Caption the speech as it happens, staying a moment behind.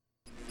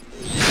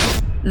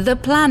The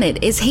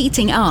planet is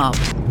heating up.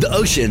 The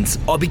oceans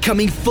are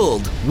becoming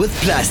filled with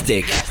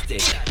plastic.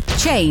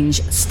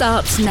 Change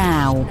starts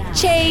now.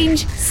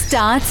 Change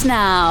starts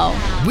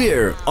now.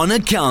 We're on a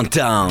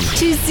countdown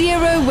To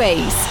zero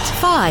waste.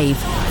 5,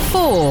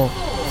 4,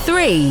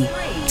 3,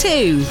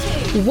 2,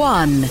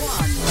 1.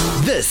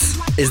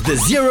 This is the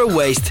Zero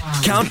Waste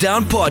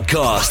Countdown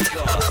Podcast.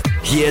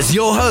 Here's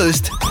your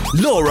host,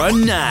 Laura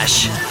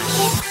Nash.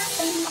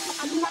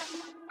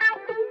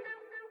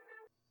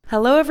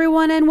 Hello,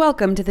 everyone, and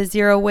welcome to the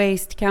Zero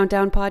Waste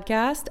Countdown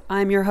Podcast.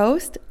 I'm your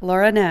host,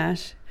 Laura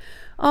Nash.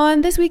 On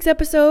this week's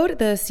episode,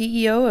 the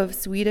CEO of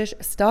Swedish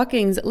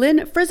Stockings, Lynn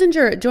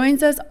Frizinger,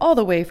 joins us all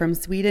the way from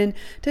Sweden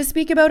to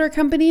speak about her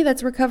company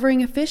that's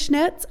recovering fish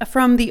nets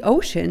from the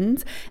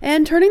oceans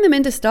and turning them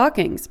into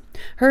stockings.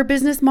 Her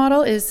business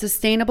model is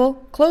sustainable,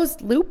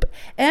 closed loop,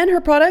 and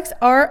her products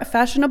are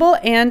fashionable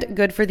and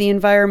good for the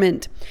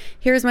environment.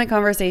 Here's my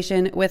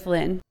conversation with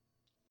Lynn.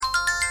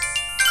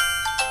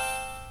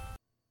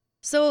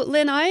 So,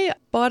 Lynn, I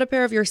bought a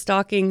pair of your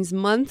stockings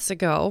months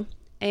ago,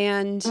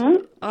 and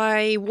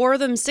I wore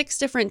them 6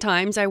 different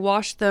times. I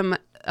washed them,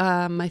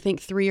 I think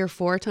 3 or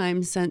 4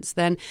 times since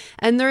then,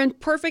 and they're in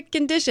perfect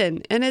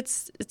condition. And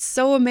it's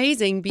so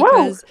amazing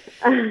because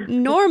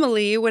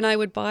normally when I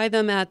would buy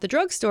them at the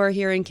drugstore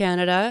here in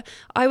Canada,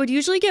 I would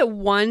usually get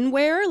one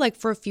wear, like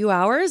for a few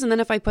hours, and then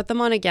if I put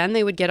them on again,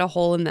 they would get a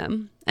hole in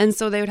them. And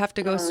so they would have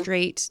to go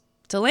straight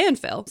to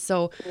landfill.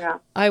 So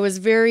I was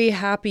very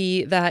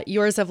happy that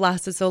yours have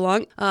lasted so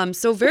long.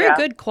 So very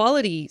good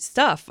quality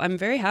stuff. I'm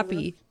very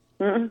happy.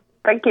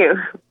 Thank you.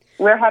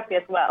 We're happy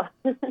as well.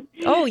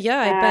 Oh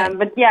yeah, I bet.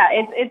 But yeah,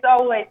 it's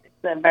always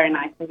very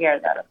nice to hear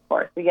that. Of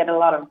course, we get a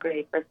lot of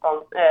great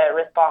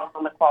response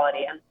on the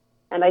quality,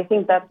 and I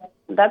think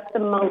that's the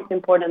most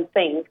important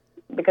thing,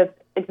 because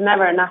it's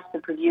never enough to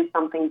produce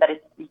something that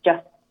is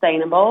just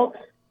sustainable.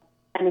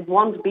 And it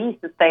won't be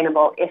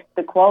sustainable if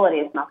the quality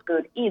is not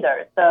good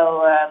either.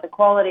 So the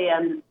quality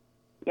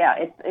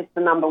it's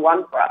the number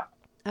one for us.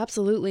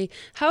 Absolutely.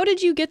 How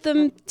did you get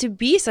them to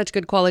be such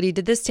good quality?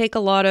 Did this take a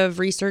lot of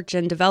research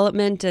and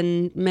development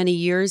and many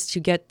years to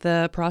get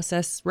the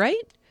process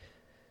right?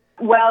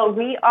 Well,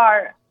 we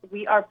are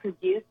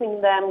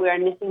producing them. We are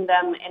knitting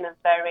them in a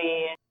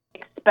very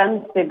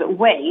expensive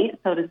way,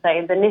 so to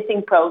say. The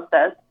knitting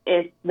process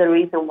is the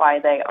reason why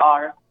they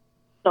are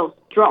so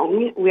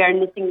strong. We are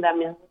knitting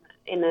them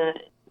in a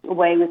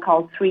way we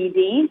call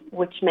 3D,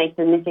 which makes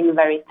the knitting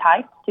very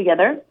tight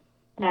together.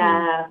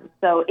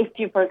 So if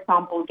you, for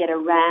example, get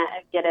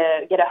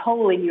a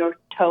hole in your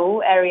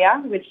toe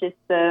area, which is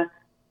the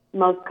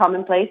most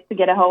common place to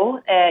get a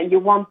hole, you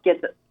won't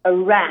get a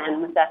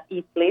ram that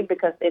easily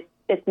because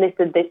it's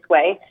knitted this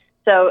way.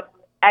 So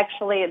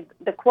actually,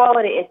 the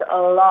quality is a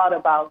lot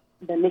about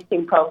the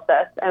knitting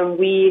process, and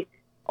we,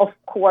 of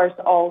course,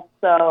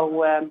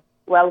 also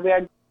we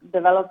are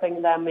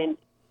developing them in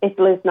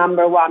Italy's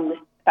number one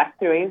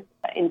factory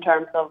in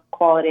terms of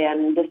quality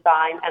and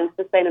design and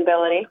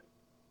sustainability.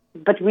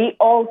 But we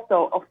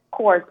also, of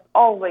course,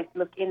 always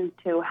look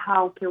into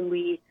how can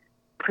we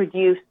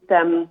produce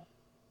them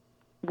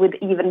with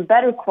even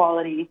better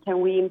quality.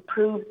 Can we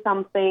improve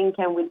something?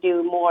 Can we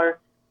do more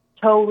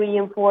toe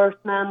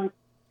reinforcement,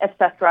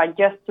 etc.,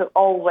 just to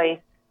always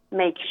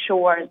make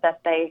sure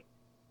that they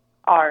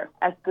are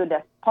as good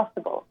as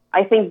possible?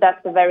 I think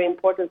that's a very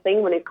important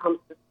thing when it comes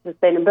to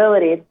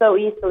sustainability. It's so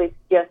easily to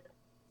just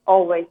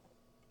always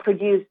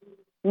produce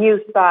new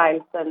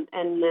styles and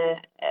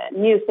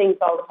new things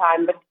all the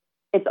time, but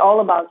it's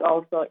all about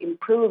also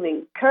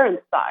improving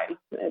current styles,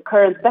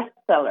 current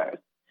bestsellers,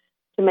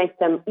 to make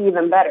them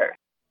even better.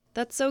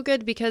 That's so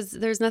good, because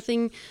there's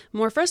nothing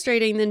more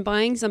frustrating than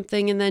buying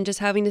something and then just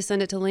having to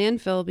send it to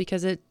landfill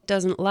because it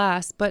doesn't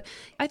last. But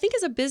I think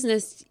as a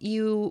business,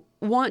 you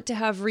want to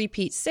have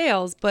repeat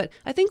sales. But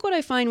I think what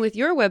I find with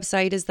your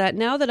website is that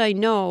now that I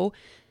know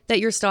that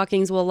your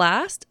stockings will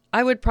last,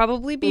 I would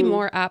probably be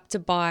more apt to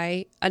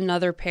buy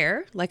another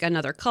pair, like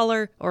another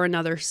color or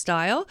another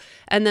style,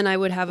 and then I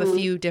would have a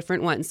few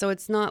different ones. So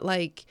it's not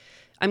like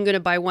I'm going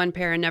to buy one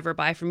pair and never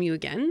buy from you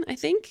again, I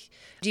think.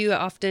 Do you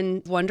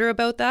often wonder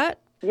about that?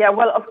 Yeah,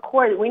 well, of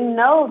course, we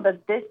know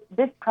that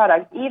this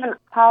product, even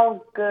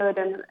how good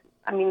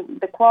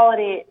the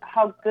quality,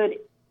 how good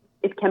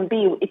it can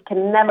be, it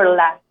can never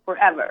last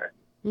forever.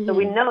 Mm-hmm. So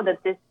we know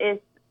that this is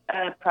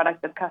a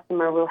product that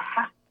customer will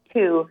have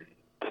to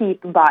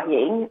keep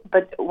buying,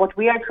 but what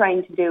we are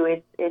trying to do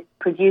is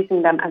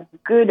producing them as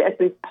good as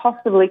we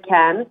possibly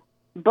can,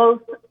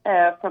 both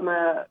from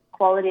a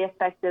quality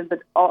perspective, but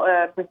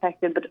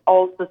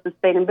also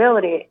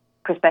sustainability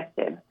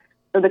perspective.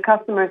 So the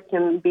customers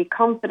can be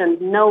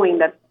confident knowing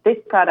that this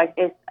product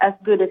is as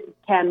good as it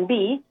can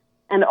be,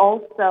 and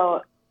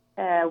also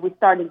we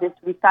started this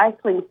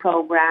recycling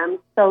program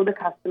so the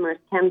customers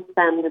can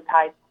send the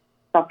tight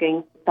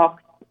stockings,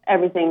 socks,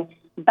 everything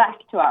back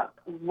to us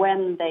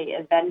when they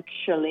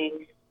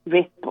eventually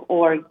rip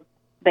or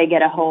they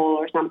get a hole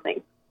or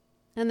something.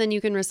 And then you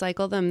can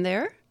recycle them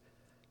there?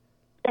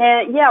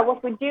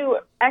 What we do,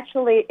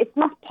 actually, it's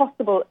not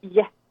possible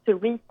yet to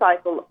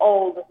recycle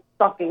all the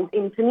stockings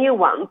into new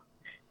ones.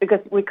 because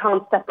we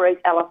can't separate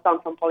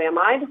elastan from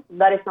polyamide.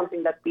 That is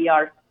something that we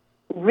are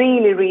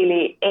really,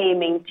 really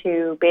aiming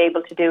to be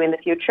able to do in the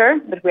future,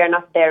 but we are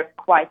not there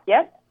quite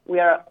yet. We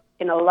are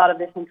in a lot of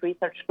different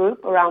research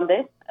groups around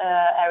this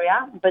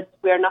area, but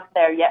we are not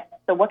there yet.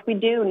 So what we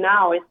do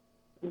now is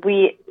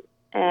we,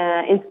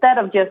 instead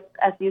of just,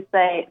 as you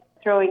say,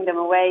 throwing them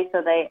away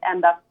so they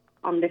end up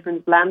on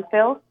different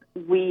landfills,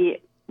 we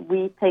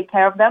take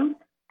care of them.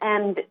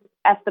 And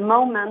at the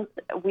moment,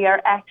 we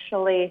are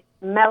actually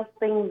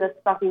melting the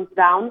stockings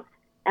down,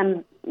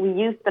 and we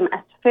use them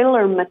as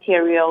filler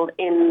material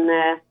in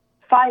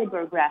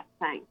fiberglass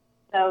tanks.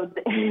 So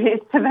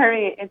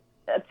it's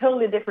a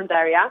totally different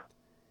area.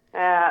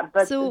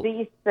 But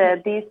these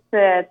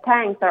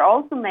tanks are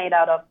also made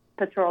out of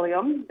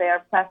petroleum. They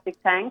are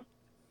plastic tanks.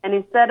 And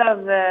instead of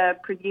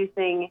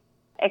producing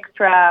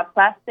extra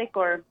plastic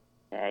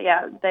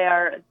they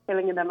are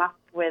filling them up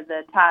with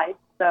ties.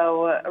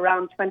 So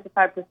around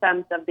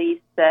 25% of these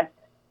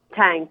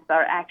tanks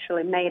are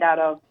actually made out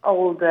of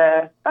old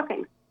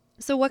stockings.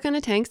 So what kind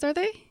of tanks are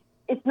they?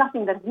 It's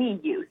nothing that we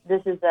use.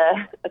 This is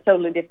a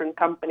totally different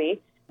company.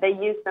 They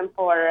use them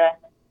for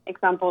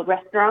example,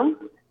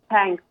 restaurants,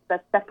 tanks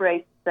that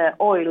separate the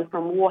oil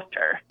from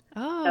water.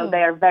 Oh. So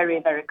they are very,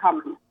 very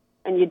common.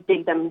 And you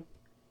dig them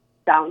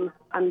down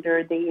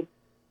under the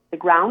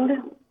ground.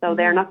 So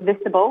they're not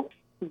visible,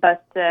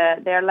 but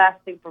they're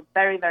lasting for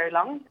very, very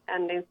long.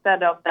 And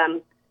instead of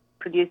them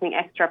producing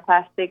extra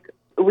plastic,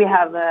 we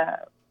have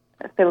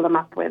filled them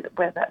up with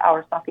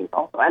our stockings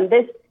also. And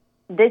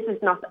this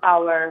is not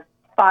our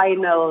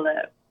final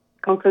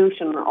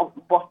conclusion of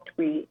what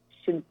we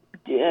should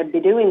be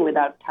doing with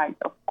our ties,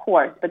 of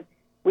course, but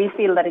we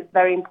feel that it's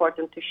very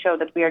important to show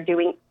that we are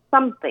doing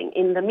something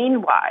in the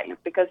meanwhile,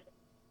 because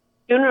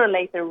sooner or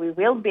later we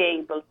will be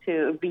able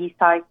to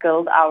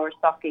recycle our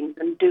stockings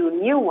and do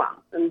new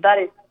ones. And that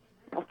is,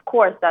 of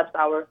course, that's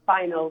our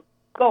final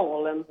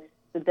goal and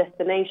the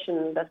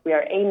destination that we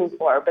are aiming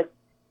for. But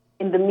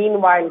in the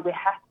meanwhile, we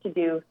have to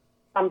do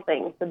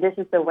something. So this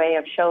is a way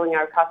of showing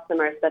our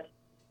customers that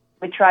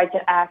we try to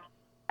act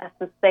as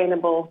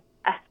sustainable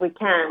as we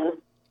can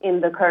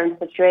in the current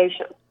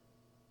situation.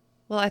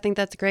 Well, I think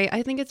that's great.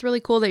 I think it's really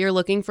cool that you're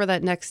looking for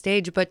that next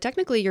stage, but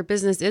technically your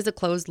business is a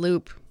closed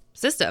loop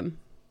system.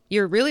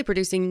 You're really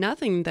producing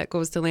nothing that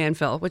goes to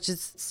landfill, which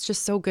is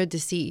just so good to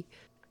see.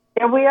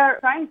 Yeah, we are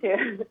trying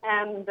to.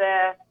 And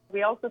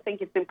we also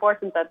think it's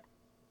important that,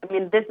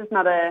 this is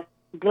not a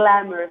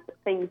glamorous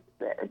thing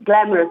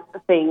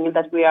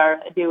that we are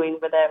doing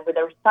with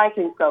a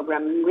recycling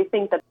program. We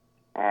think that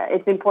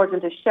it's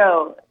important to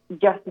show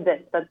just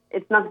this, that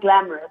it's not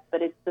glamorous,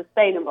 but it's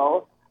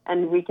sustainable.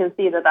 And we can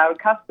see that our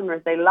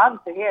customers, they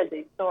love to hear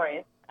these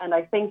stories. And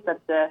I think that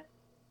the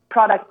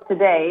product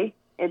today,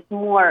 it's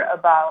more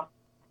about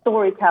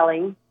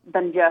storytelling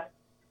than just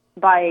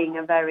buying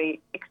a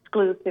very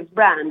exclusive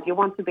brand. You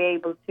want to be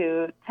able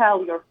to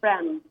tell your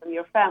friends and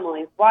your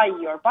families why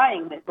you're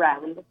buying this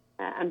brand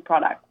and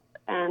product.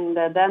 And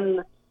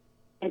then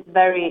it's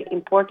very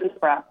important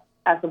for us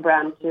as a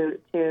brand to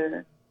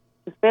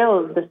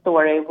fill the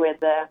story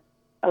with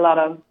a lot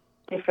of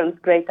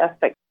different great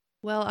aspects.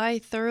 Well, I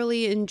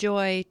thoroughly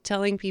enjoy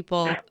telling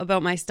people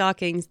about my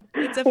stockings.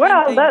 It's a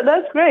fun thing.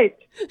 That's great.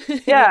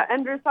 Yeah,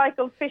 and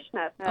recycled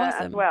fishnet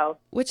awesome. As well.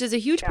 Which is a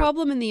huge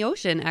problem in the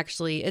ocean,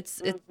 actually.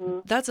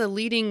 That's a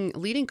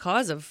leading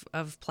cause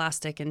of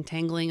plastic and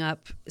tangling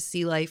up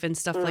sea life and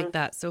stuff like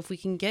that. So if we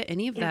can get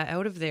any of that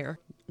out of there,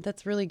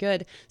 that's really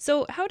good.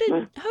 So how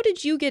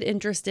did you get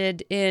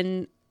interested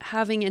in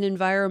having an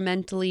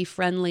environmentally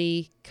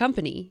friendly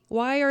company?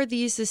 Why are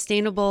these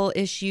sustainable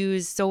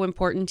issues so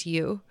important to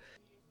you?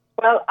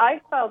 Well, I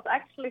felt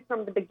actually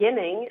from the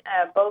beginning,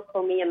 both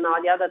for me and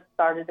Nadia that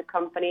started the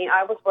company,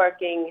 I was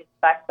working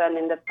back then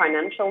in the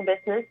financial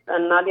business,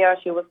 and Nadia,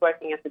 she was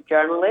working as a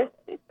journalist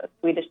at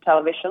Swedish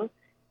television.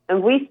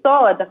 And we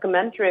saw a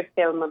documentary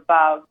film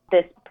about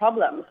this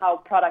problem, how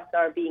products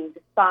are being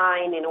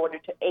designed in order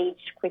to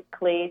age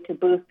quickly, to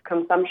boost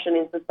consumption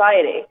in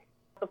society.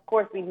 Of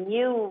course, we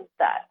knew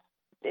that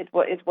it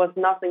was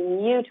nothing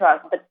new to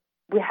us, but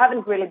we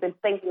haven't really been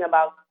thinking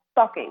about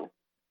stockings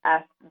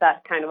as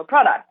that kind of a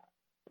product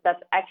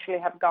that actually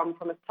have gone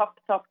from a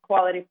top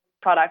quality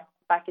product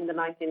back in the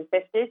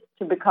 1950s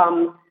to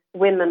become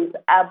women's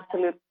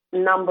absolute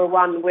number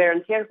one wear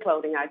and tear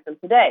clothing item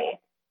today.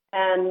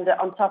 And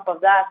on top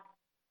of that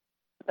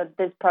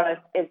this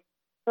product is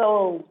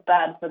so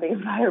bad for the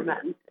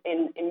environment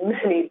in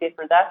many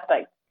different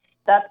aspects.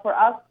 That for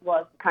us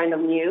was kind of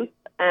news,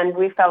 and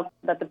we felt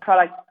that the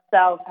product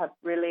itself has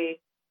really,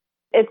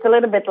 it's a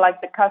little bit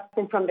like the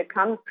custom from the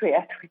country,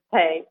 as we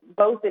say,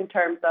 both in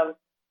terms of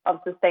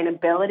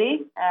sustainability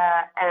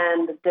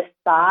and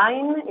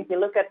design. If you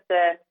look at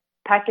the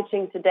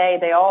packaging today,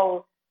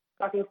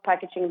 stockings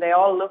packaging, they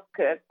all look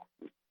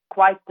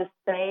quite the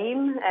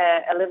same,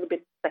 a little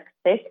bit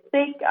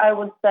sexistic, I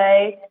would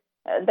say.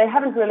 They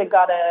haven't really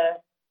got a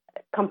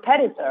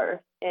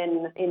competitor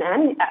in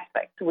any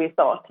aspect, we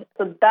thought.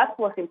 So that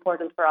was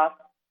important for us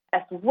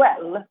as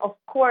well. Of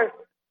course,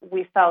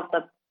 we felt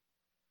that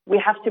we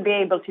have to be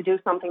able to do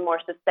something more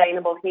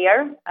sustainable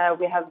here.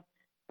 We have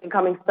been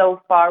coming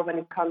so far when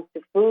it comes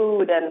to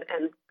food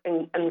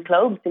and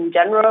clothes in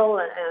general,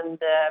 and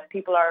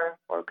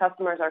or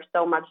customers are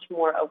so much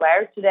more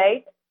aware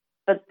today.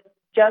 But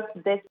just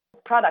this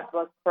product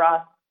was for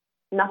us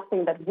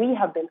nothing that we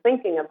have been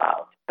thinking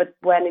about. But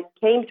when it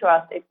came to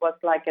us, it was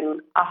like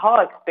an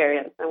aha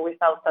experience, and we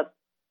felt that,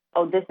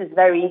 oh, this is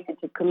very easy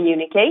to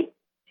communicate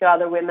to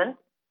other women.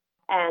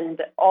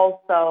 And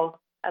also,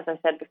 as I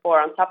said before,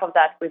 on top of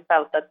that, we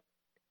felt that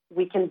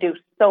we can do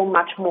so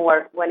much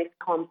more when it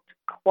comes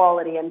to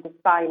quality and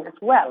design as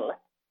well.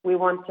 We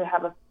want to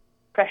have a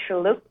fresher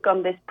look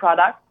on this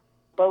product,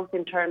 both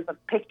in terms of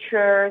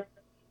pictures,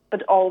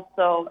 but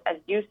also, as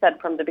you said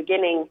from the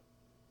beginning,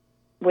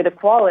 with the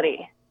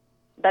quality.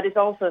 That is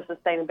also a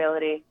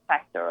sustainability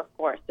factor, of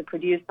course, to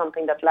produce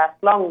something that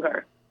lasts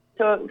longer.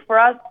 So for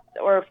us,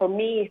 or for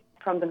me,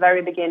 from the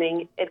very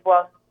beginning, it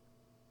was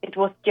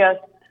just,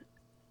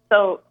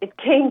 so it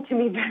came to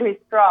me very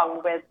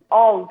strong with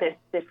all these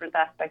different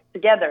aspects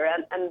together,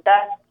 and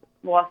that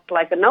was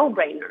like a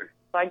no-brainer.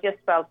 So I just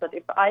felt that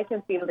if I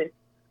can feel this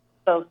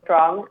so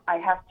strong, I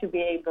have to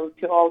be able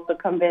to also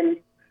convince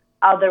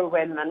other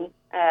women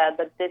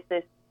that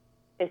this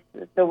is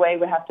the way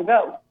we have to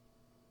go.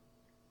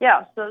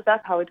 Yeah, so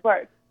that's how it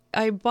works.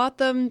 I bought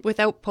them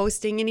without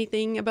posting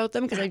anything about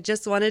them because I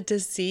just wanted to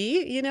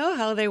see,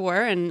 how they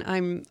were. And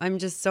I'm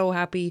just so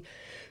happy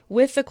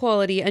with the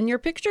quality. And your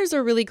pictures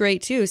are really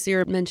great too. So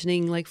you're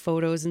mentioning like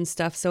photos and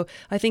stuff. So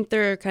I think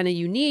they're kind of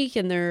unique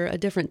and they're a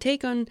different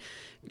take on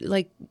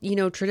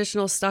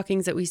traditional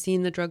stockings that we see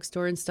in the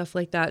drugstore and stuff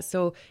like that.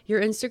 So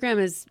your Instagram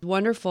is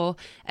wonderful.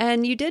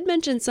 And you did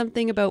mention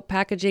something about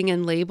packaging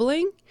and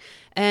labeling.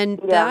 And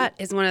that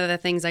is one of the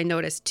things I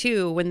noticed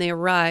too when they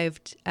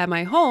arrived at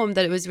my home,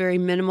 that it was very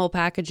minimal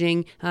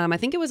packaging. I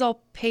think it was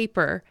all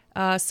paper.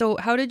 So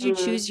how did you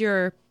choose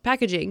your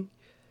packaging?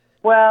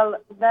 Well,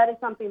 that is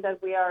something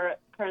that we are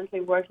currently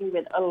working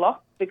with a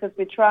lot, because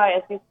we try,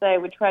 as you say,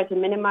 to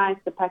minimize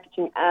the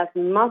packaging as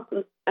much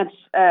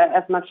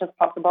as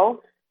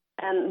possible.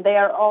 And they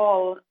are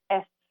all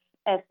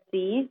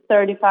FSC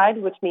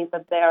certified, which means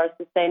that they are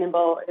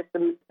sustainable. It's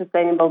a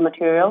sustainable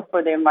material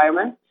for the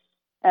environment,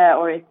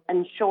 or it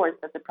ensures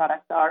that the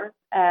products are.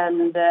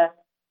 And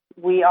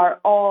we are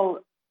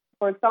all,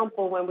 for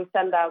example, when we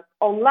send out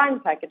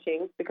online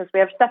packaging, because we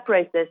have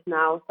separated this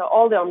now, so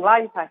all the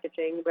online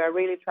packaging, we are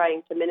really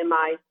trying to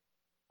minimize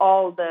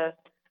all the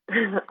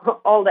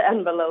all the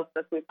envelopes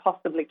that we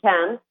possibly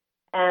can.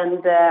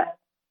 And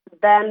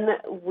then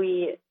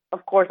we,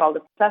 of course, all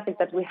the plastic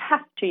that we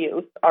have to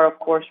use are, of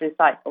course,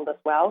 recycled as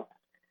well.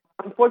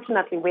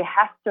 Unfortunately, we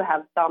have to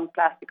have some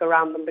plastic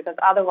around them, because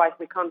otherwise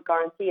we can't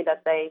guarantee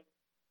that they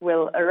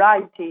will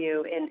arrive to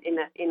you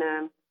in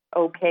a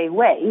okay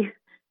way.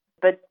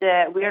 But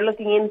we are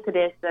looking into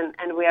this,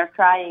 and we are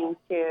trying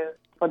to,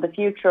 for the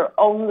future,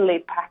 only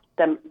pack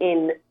them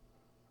in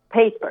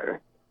paper,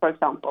 for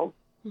example.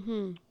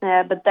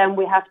 Mm-hmm. But then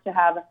we have to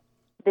have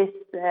this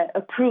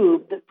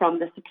approved from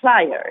the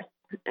suppliers,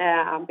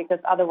 because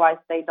otherwise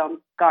they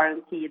don't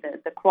guarantee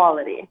the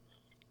quality.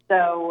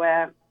 So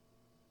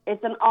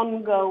it's an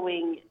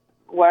ongoing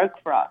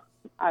work for us,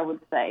 I would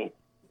say.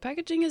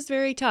 Packaging is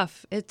very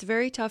tough. It's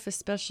very tough,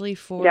 especially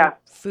for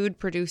food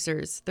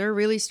producers. They're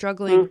really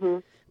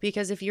struggling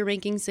because if you're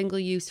making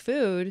single-use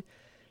food,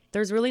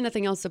 there's really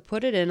nothing else to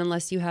put it in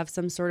unless you have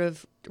some sort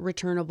of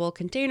returnable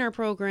container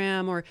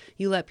program, or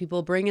you let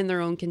people bring in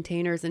their own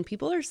containers. And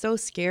people are so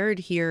scared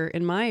here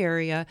in my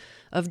area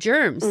of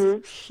germs.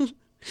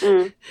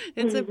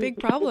 It's a big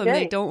problem.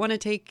 Okay. They don't want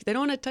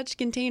to touch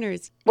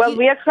containers. Well,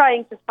 we are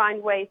trying to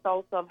find ways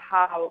also of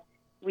how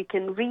we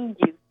can reuse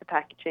the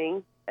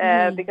packaging.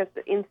 Because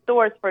in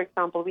stores, for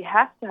example, we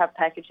have to have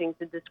packaging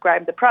to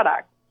describe the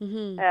product,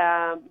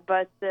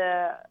 but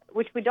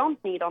which we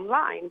don't need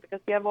online, because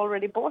we have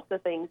already bought the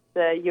things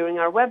through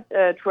our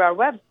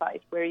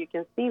website, where you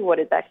can see what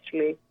it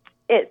actually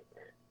is.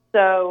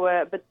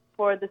 So, but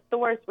for the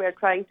stores, we are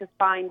trying to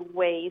find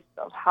ways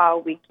of how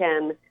we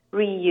can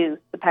reuse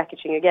the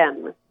packaging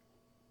again.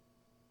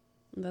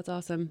 That's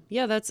awesome.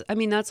 Yeah, that's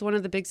one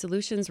of the big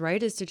solutions,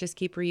 right? Is to just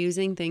keep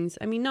reusing things.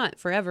 I mean, not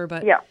forever,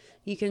 but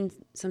you can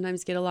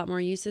sometimes get a lot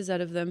more uses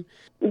out of them.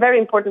 Very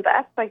important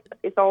aspect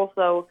is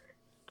also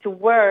to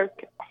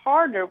work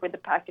harder with the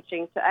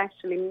packaging to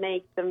actually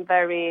make them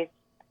very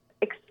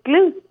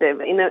exclusive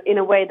in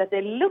a way that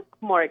they look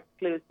more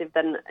exclusive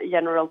than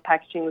general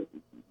packaging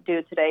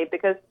do today.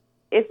 Because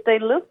if they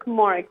look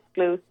more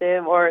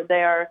exclusive, or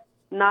they are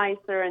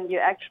nicer and you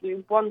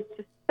actually want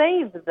to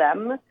save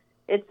them,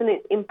 it's an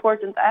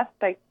important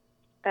aspect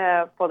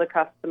for the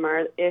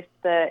customer if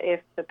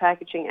the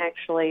packaging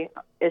actually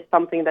is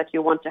something that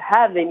you want to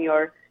have in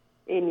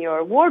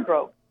your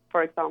wardrobe,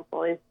 for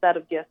example, instead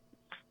of just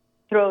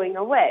throwing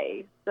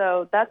away.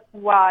 So that's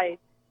why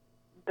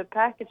the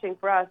packaging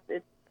for us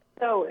is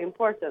so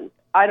important.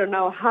 I don't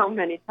know how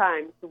many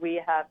times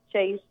we have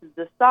changed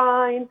the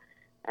design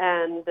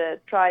and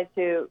tried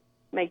to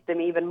make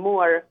them even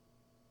more,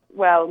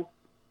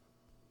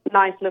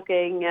 nice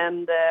looking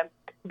and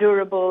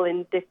durable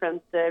in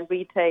different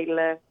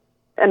retail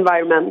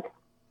environments.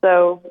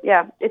 So,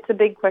 yeah, it's a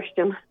big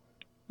question.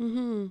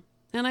 Mm-hmm.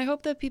 And I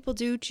hope that people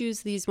do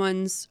choose these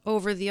ones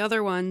over the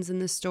other ones in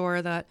the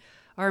store that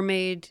are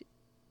made,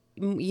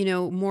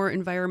 more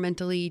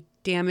environmentally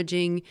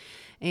damaging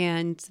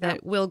and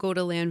that will go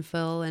to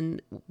landfill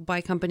and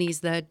by companies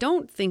that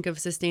don't think of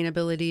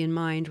sustainability in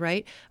mind,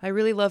 right? I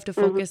really love to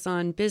focus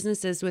on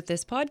businesses with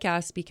this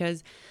podcast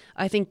because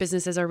I think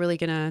businesses are really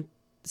going to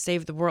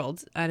save the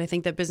world. And I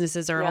think that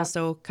businesses are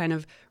also kind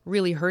of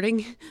really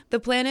hurting the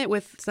planet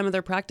with some of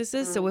their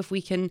practices. So if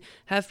we can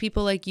have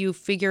people like you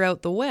figure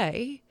out the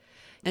way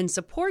and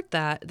support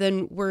that,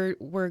 then we're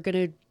going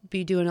to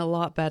be doing a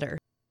lot better.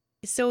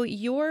 So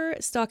your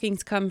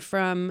stockings come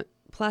from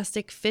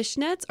plastic fish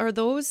nets. Are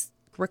those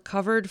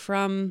recovered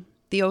from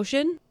the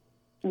ocean?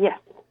 Yes,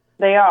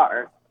 they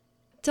are.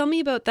 Tell me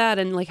about that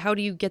and like how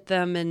do you get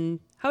them and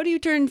how do you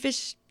turn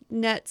fish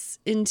nets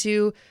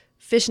into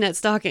fishnet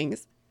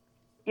stockings?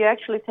 You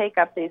actually take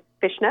up these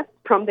fish nets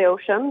from the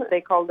ocean.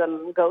 They call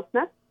them ghost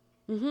nets.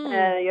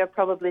 Mm-hmm. You've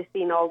probably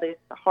seen all these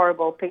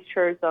horrible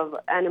pictures of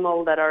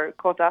animals that are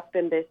caught up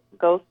in this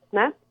ghost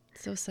net.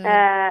 So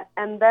sad.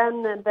 And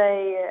then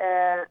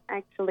they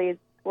actually,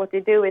 what they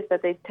do is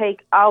that they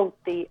take out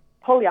the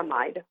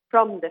polyamide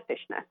from the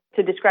fish net,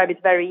 to describe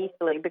it very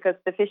easily, because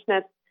the fish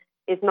net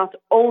is not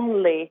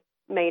only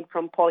made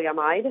from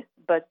polyamide,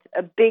 but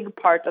a big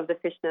part of the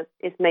fish net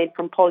is made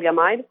from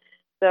polyamide.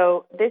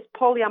 So this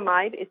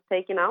polyamide is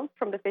taken out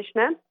from the fish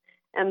net,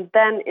 and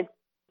then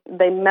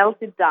they melt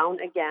it down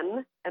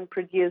again and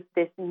produce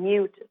this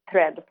newt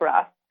thread for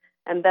us.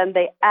 And then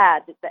they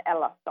add the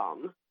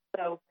elaston.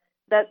 So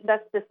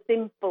that's the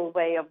simple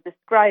way of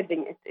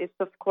describing it. It's,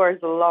 of course,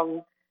 a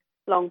long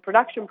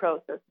production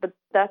process, but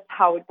that's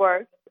how it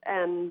works.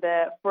 And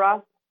for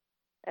us,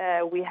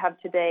 we have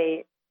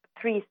today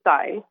 3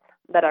 styles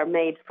that are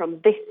made from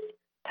this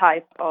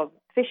type of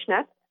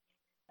fishnet,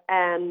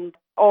 and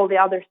all the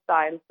other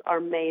styles are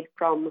made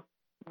from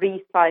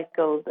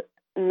recycled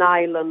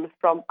nylon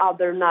from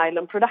other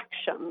nylon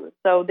production.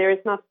 So there is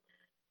not,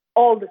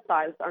 all the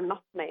styles are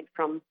not made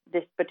from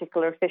this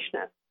particular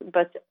fishnet,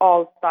 but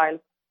all styles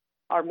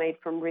are made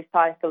from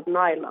recycled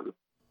nylon.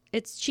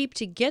 It's cheap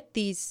to get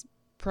these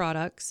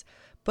products,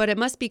 but it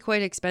must be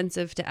quite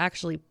expensive to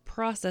actually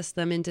process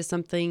them into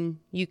something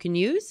you can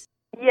use?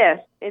 Yes,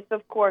 it's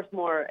of course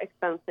more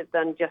expensive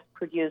than just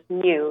produce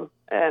new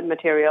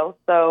material.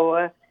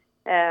 So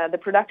the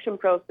production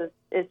process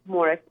is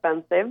more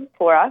expensive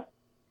for us.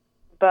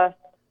 But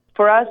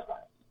for us,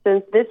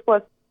 since this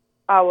was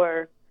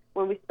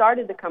when we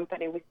started the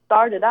company, we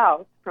started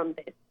out from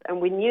this,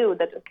 and we knew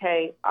that,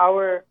 okay,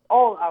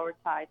 all our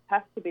ties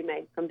have to be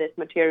made from this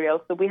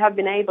material. So we have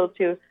been able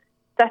to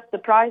set the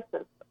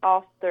prices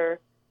after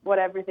what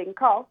everything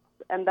costs,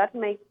 and that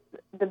makes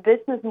the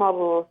business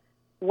model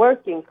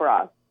working for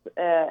us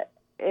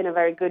in a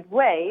very good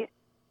way,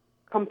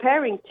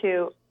 comparing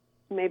to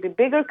maybe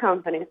bigger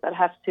companies that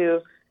have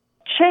to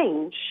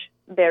change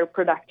their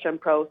production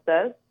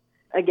process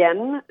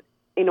again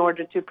in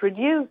order to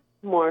produce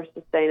more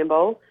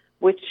sustainable,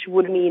 which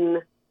would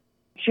mean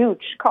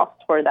huge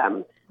cost for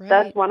them. Right.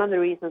 That's one of the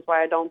reasons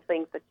why I don't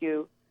think that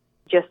you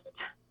just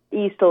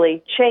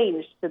easily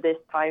change to this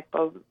type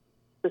of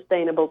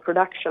sustainable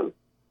production.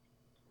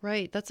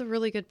 Right. That's a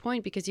really good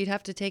point, because you'd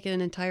have to take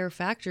an entire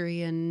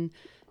factory and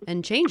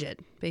change it,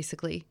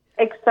 basically.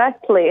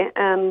 Exactly.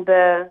 And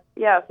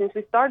since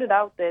we started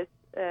out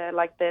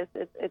like this,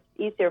 it's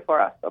easier for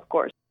us, of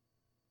course.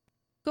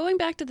 Going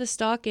back to the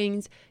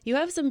stockings, you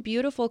have some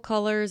beautiful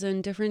colors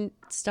and different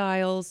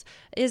styles.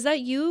 Is that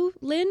you,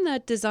 Lynn,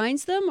 that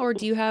designs them, or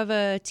do you have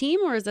a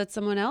team, or is that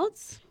someone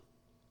else?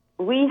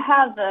 We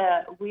have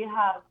a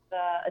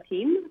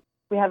team.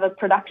 We have a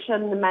product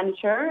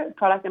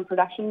and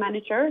production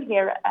manager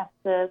here at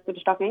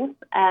Swedish Stockings,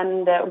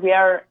 and we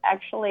are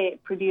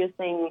actually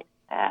producing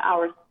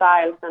our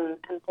styles and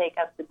take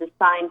up the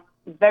design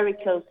very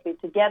closely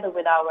together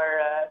with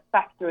our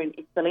factory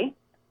in Italy.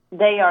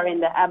 They are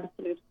in the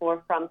absolute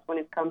forefront when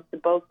it comes to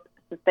both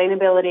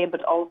sustainability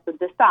but also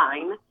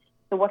design.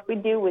 So what we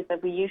do is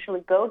that we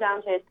usually go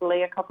down to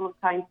Italy a couple of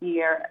times a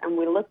year, and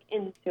we look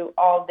into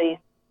all these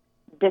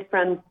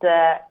different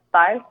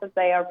styles that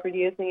they are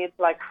producing. It's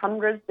like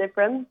hundreds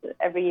different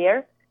every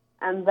year.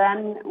 And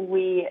then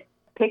we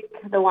pick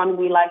the one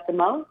we like the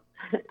most,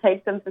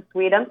 take them to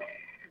Sweden,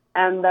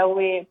 and then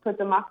we put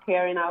them up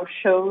here in our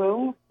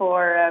showroom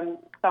for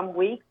some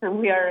weeks, and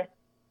we are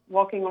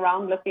walking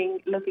around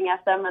looking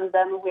at them, and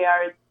then we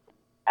are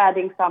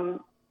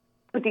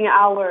putting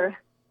our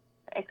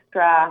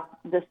extra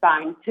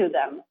design to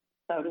them,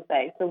 so to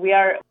say. So we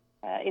are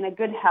in a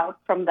good help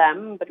from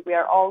them, but we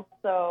are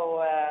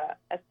also,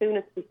 as soon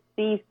as we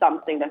see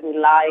something that we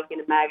like in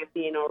a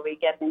magazine or we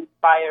get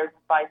inspired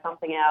by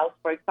something else.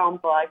 For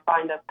example, I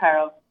find a pair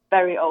of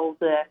very old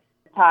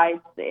ties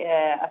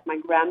at my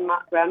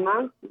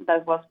grandma's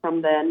that was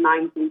from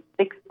the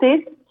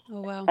 1960s.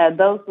 Oh, wow.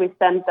 Those we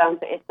sent down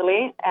to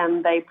Italy,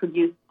 and they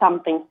produced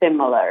something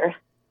similar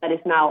that is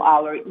now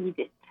our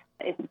Edith,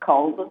 it's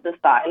called, the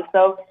style.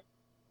 So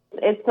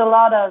It's a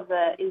lot of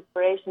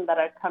inspiration that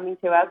are coming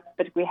to us,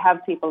 but we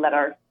have people that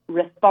are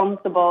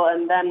responsible,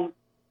 and then,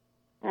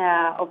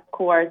 of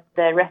course,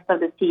 the rest of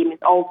the team is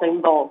also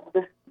involved.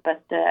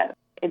 But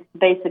it's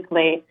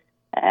basically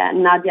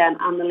Nadia and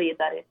Anneli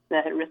that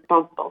is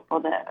responsible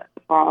for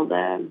all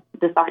the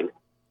design.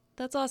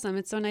 That's awesome.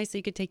 It's so nice that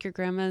you could take your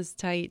grandma's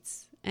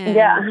tights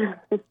and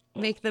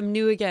make them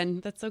new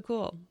again. That's so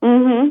cool.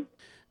 Mm-hmm.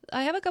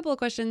 I have a couple of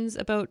questions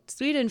about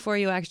Sweden for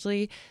you,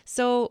 actually.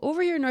 So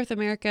over here in North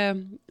America,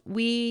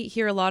 we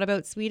hear a lot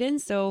about Sweden.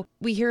 So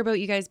we hear about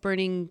you guys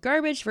burning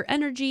garbage for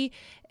energy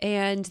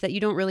and that you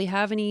don't really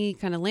have any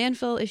kind of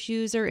landfill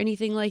issues or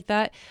anything like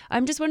that.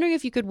 I'm just wondering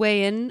if you could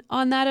weigh in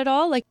on that at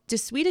all. Like, do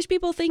Swedish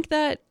people think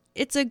that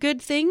it's a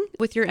good thing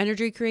with your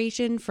energy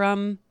creation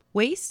from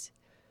waste?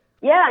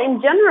 Yeah,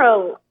 in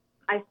general,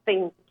 I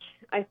think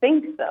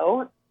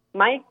so.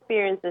 My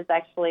experience is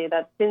actually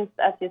that since,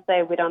 as you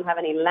say, we don't have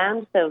any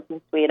landfills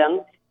in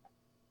Sweden,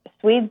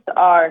 Swedes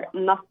are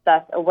not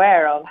that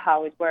aware of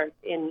how it works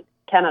in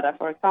Canada,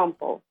 for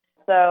example.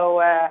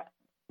 So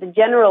the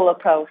general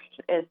approach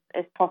is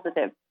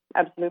positive,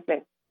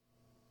 absolutely.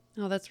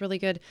 Oh, that's really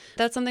good.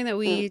 That's something that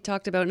we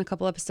talked about in a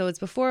couple episodes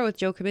before with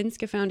Joe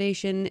Kaminska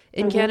Foundation.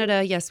 In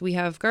Canada, yes, we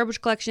have garbage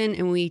collection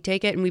and we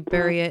take it and we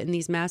bury it in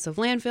these massive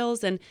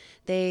landfills, and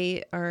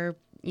they are,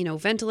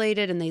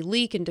 ventilated and they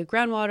leak into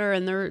groundwater,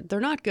 and they're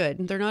not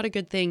good. They're not a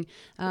good thing.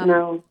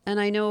 No. And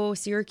I know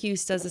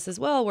Syracuse does this as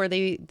well, where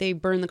they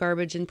burn the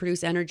garbage and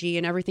produce energy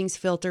and everything's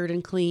filtered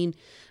and clean.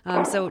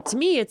 So to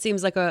me, it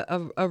seems like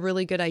a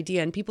really good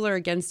idea, and people are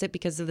against it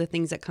because of the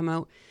things that come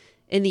out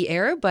in the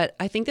air, but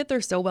I think that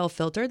they're so well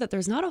filtered that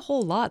there's not a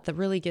whole lot that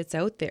really gets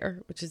out there,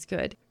 which is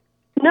good.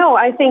 No,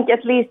 I think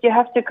at least you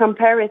have to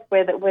compare it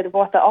with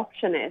what the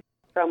option is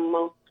from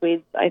most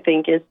Swedes. I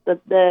think is that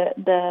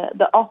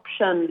the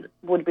option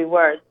would be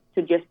worse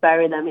to just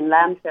bury them in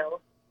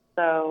landfills.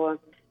 So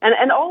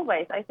and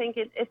always I think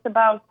it's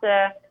about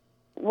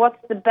what's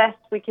the best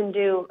we can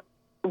do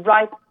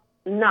right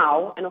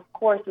now, and of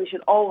course we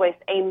should always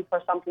aim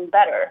for something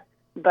better.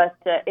 But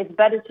it's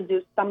better to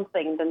do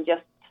something than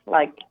just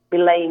like be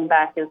laying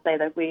back and say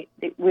that we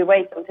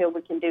wait until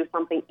we can do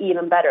something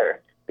even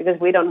better, because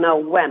we don't know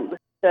when.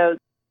 So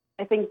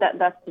I think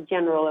that's the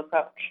general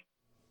approach.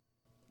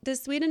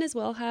 Does Sweden as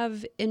well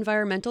have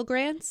environmental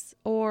grants,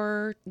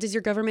 or does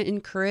your government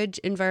encourage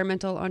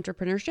environmental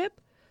entrepreneurship?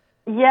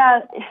 Yeah,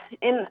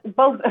 in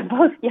both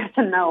yes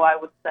and no, I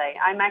would say.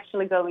 I'm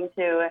actually going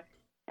to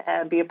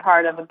be a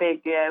part of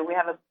we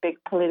have a big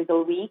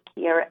political week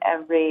here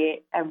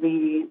every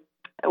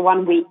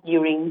 1 week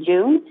during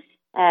June.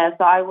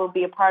 So I will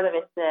be a part of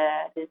it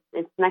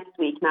it's next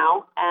week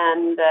now,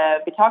 and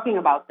be talking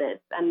about this.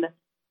 And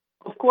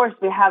of course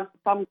we have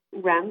some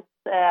grants,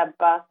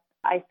 but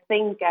I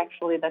think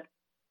actually that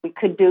we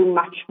could do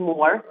much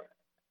more,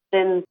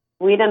 since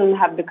Sweden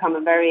have become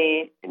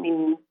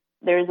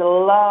there's a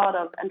lot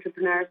of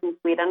entrepreneurs in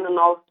Sweden, and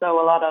also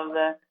a lot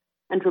of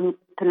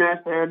entrepreneurs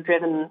that are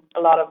driven a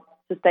lot of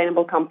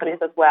sustainable companies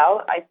as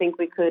well. I think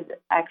we could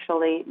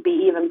actually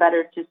be even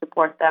better to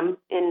support them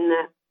in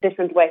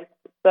different ways.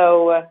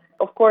 So,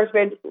 of course,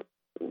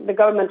 the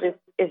government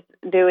is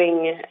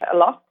doing a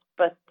lot,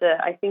 but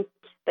I think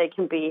they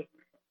can be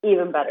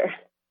even better.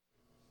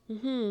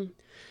 Mm-hmm.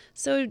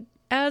 So,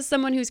 as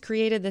someone who's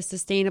created this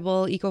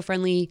sustainable,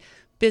 eco-friendly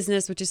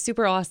business, which is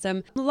super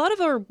awesome, a lot of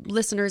our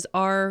listeners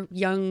are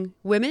young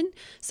women.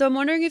 So I'm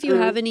wondering if you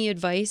have any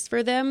advice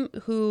for them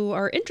who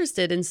are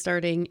interested in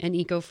starting an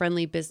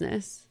eco-friendly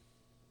business.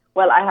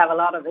 Well, I have a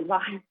lot of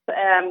advice.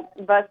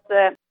 But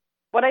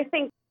what I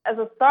think as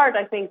a start,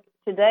 I think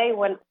today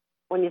when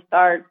you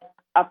start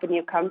up a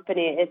new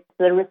company, it's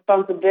the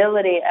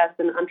responsibility as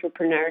an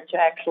entrepreneur to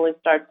actually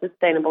start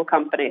sustainable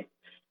companies.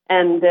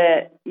 And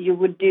you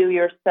would do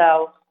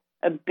yourself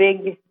a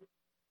big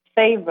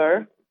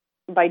favor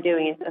by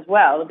doing it as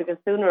well, because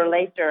sooner or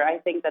later, I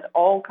think that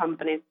all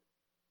companies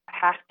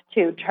have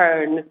to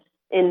turn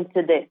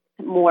into this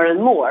more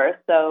and more.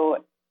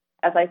 So,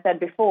 as I said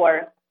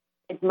before,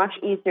 it's much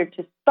easier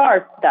to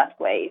start that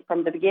way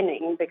from the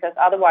beginning, because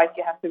otherwise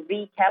you have to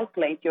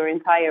recalculate your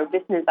entire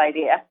business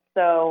idea.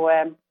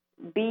 So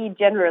be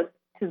generous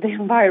to the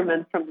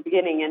environment from the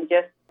beginning, and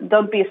just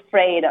don't be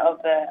afraid of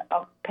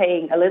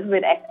paying a little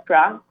bit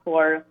extra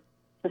for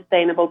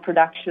sustainable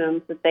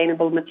production,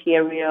 sustainable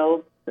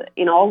materials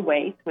in all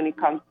ways when it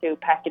comes to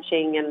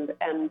packaging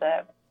and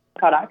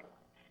products,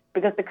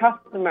 because the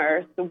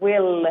customers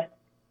will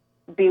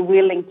be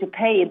willing to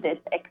pay this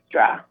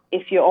extra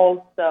if you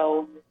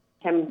also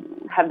can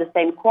have the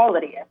same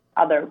quality as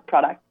other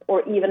products,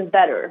 or even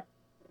better.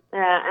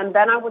 And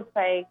then I would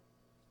say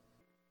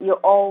you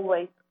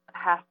always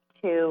have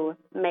to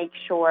make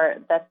sure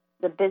that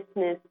the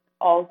business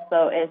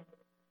also is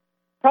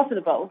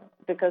profitable,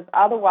 because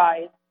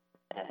otherwise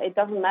it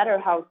doesn't matter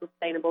how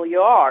sustainable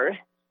you are.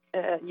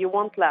 You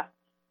won't last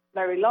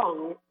very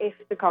long if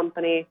the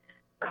company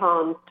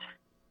can't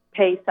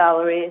pay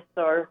salaries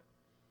or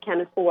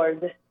can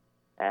afford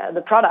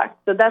the product.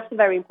 So that's a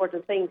very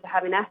important thing, to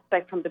have an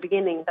aspect from the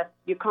beginning that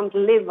you can't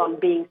live on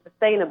being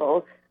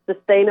sustainable,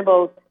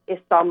 sustainable is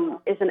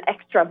an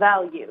extra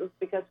value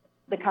because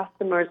the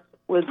customers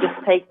will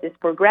just take this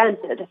for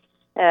granted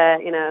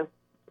in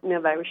a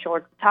very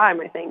short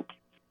time, I think.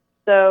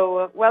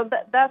 So, well,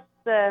 that's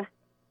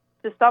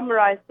to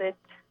summarize it,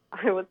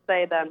 I would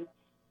say then,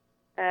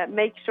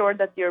 make sure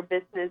that your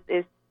business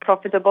is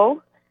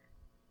profitable.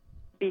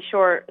 Be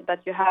sure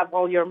that you have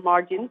all your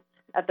margins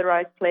at the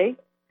right place.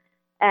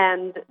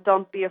 And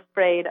don't be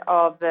afraid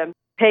of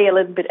pay a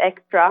little bit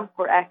extra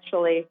for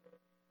actually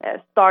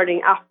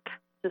starting up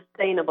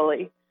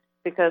sustainably,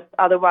 because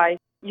otherwise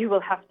you will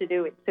have to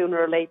do it sooner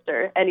or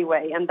later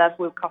anyway, and that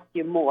will cost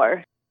you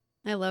more.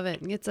 I love it.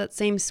 It's that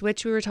same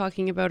switch we were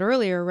talking about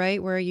earlier,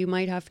 right? Where you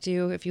might have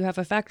to, if you have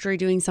a factory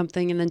doing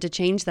something and then to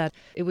change that,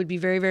 it would be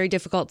very, very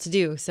difficult to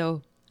do.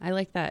 So I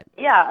like that.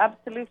 Yeah,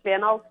 absolutely.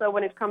 And also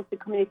when it comes to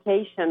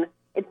communication,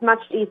 it's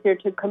much easier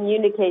to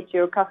communicate to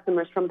your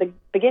customers from the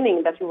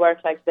beginning that you work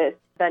like this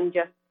than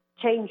just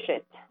change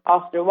it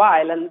after a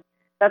while. And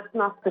that's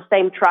not the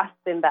same trust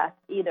in that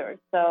either.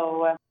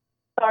 So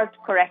start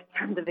correct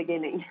from the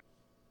beginning.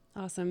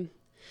 Awesome.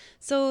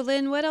 So,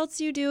 Lynn, what else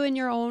do you do in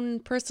your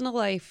own personal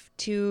life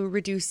to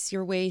reduce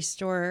your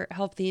waste or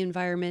help the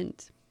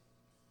environment?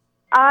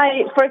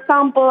 For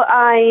example,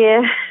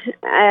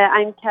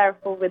 I'm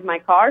careful with my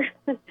car.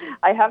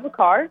 I have a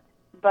car,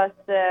 but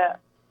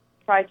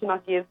try to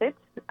not use it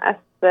as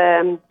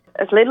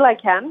little I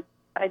can.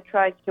 I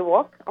try to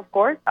walk, of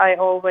course. I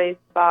always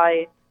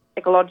buy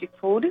ecological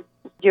food.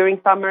 During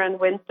summer and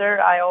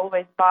winter, I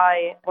always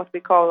buy what we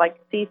call like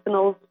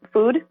seasonal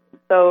food.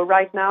 So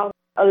right now,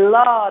 a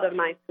lot of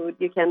nice food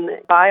you can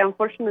buy.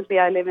 Unfortunately,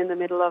 I live in the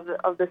middle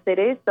of the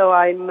city, so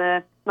I'm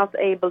not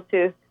able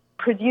to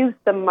produce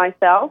them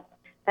myself.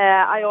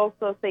 I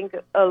also think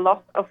a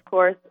lot, of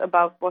course,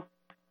 about what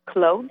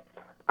clothes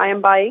I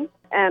am buying.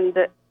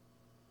 And,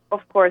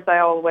 of course, I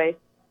always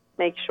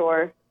make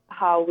sure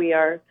how we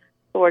are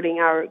sorting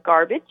our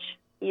garbage,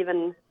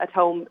 even at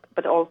home,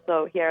 but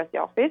also here at the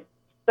office.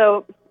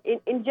 So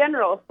in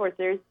general, of course,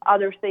 there's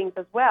other things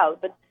as well.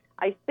 But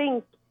I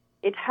think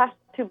it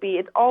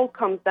all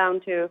comes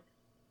down to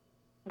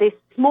these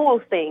small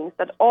things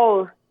that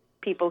all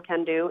people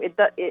can do.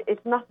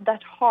 It's not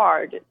that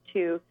hard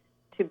to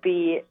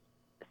be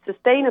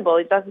sustainable.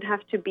 It doesn't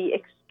have to be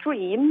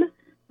extreme,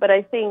 but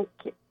I think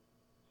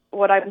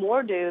what I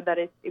more do that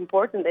is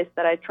important is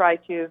that I try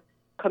to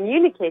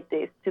communicate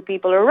this to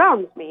people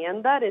around me,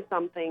 and that is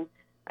something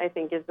I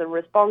think is a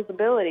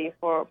responsibility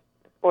for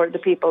the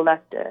people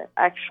that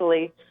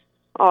actually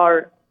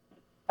are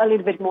a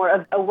little bit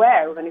more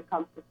aware when it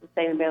comes to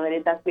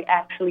sustainability, that we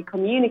actually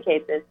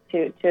communicate this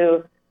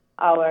to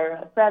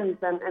our friends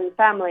and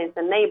families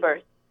and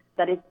neighbors,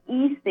 that it's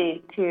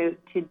easy to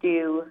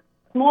do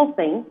small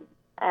things,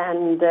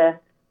 and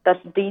that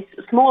these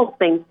small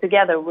things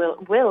together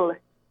will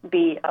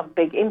be a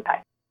big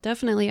impact.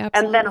 Definitely,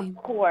 absolutely. And then, of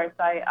course,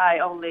 I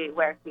only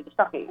wear Swedish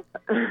Stockings.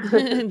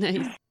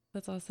 Nice.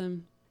 That's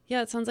awesome.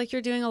 Yeah, it sounds like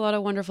you're doing a lot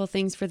of wonderful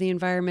things for the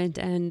environment,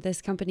 and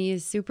this company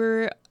is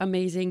super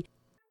amazing.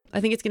 I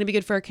think it's going to be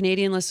good for our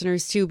Canadian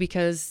listeners too,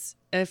 because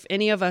if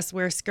any of us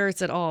wear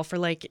skirts at all for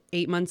like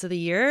 8 months of the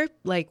year,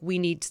 like we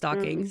need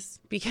stockings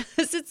because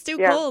it's too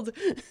cold.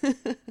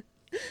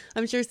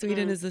 I'm sure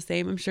Sweden is the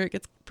same. I'm sure it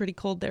gets pretty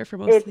cold there for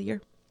most of the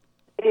year.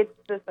 It's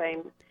the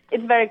same.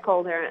 It's very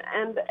cold here.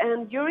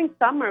 And during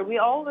summer, we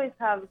always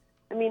have,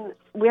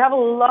 we have a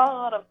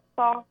lot of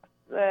socks.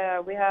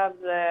 We have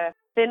the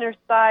thinner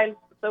styles.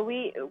 So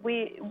we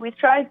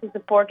try to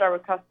support our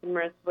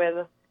customers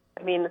with,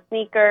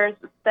 sneakers,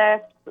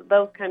 steps,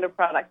 those kind of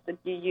products that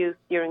you use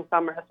during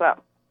summer as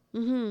well.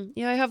 Mm-hmm.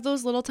 Yeah, I have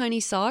those little tiny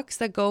socks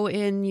that go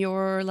in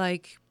your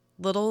like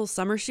little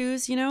summer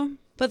shoes,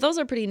 But those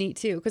are pretty neat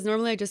too, because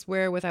normally I just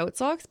wear without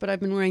socks, but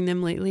I've been wearing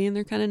them lately and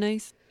they're kind of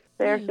nice.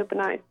 They're super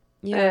nice.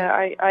 Yeah.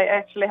 I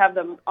actually have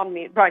them on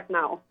me right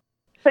now.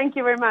 Thank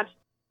you very much.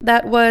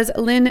 That was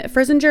Lynn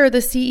Frisinger, the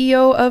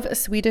CEO of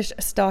Swedish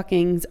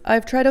Stockings.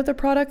 I've tried out their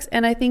products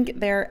and I think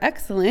they're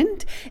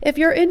excellent. If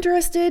you're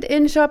interested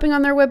in shopping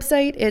on their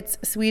website, it's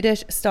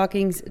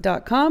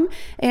swedishstockings.com.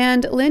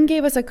 And Lynn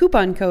gave us a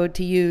coupon code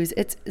to use.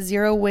 It's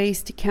Zero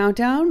Waste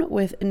Countdown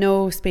with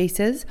no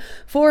spaces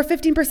for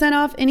 15%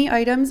 off any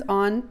items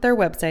on their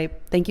website.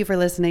 Thank you for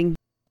listening.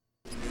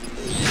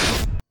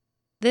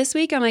 This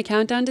week on my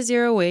Countdown to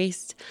Zero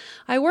Waste,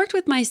 I worked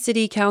with my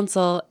city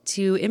council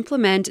to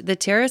implement the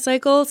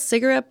TerraCycle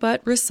cigarette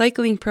butt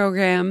recycling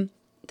program.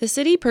 The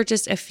city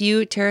purchased a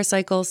few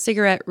TerraCycle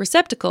cigarette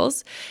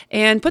receptacles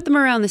and put them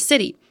around the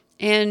city.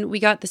 And we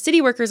got the city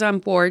workers on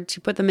board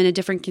to put them in a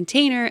different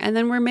container, and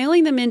then we're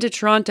mailing them into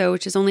Toronto,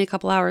 which is only a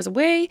couple hours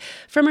away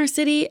from our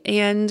city,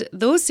 and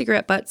those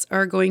cigarette butts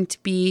are going to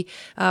be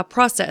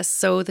processed.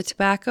 So the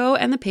tobacco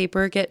and the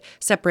paper get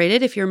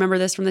separated, if you remember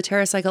this from the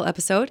TerraCycle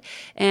episode,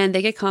 and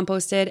they get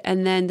composted,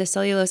 and then the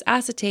cellulose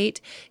acetate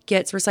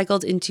gets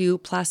recycled into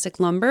plastic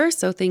lumber,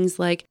 so things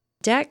like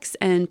decks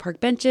and park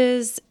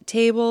benches,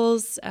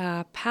 tables,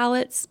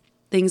 pallets,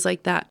 things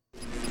like that.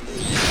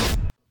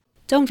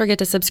 Don't forget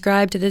to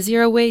subscribe to the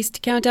Zero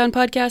Waste Countdown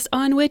podcast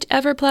on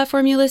whichever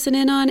platform you listen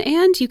in on,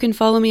 and you can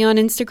follow me on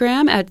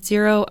Instagram at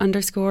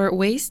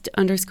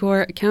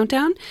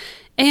 @0_waste_countdown.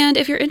 And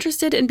if you're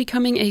interested in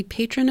becoming a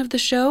patron of the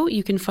show,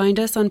 you can find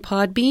us on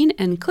Podbean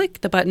and click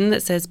the button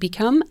that says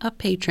Become a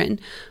Patron.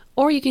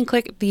 Or you can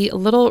click the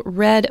little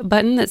red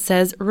button that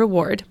says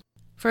Reward.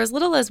 For as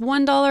little as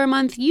 $1 a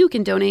month, you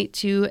can donate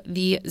to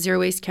the Zero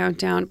Waste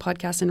Countdown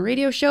podcast and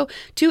radio show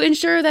to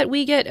ensure that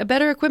we get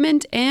better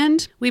equipment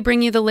and we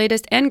bring you the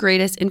latest and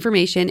greatest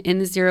information in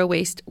the zero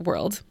waste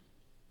world.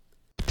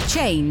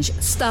 Change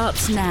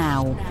starts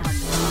now.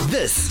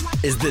 This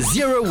is the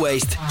Zero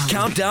Waste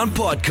Countdown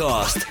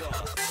Podcast.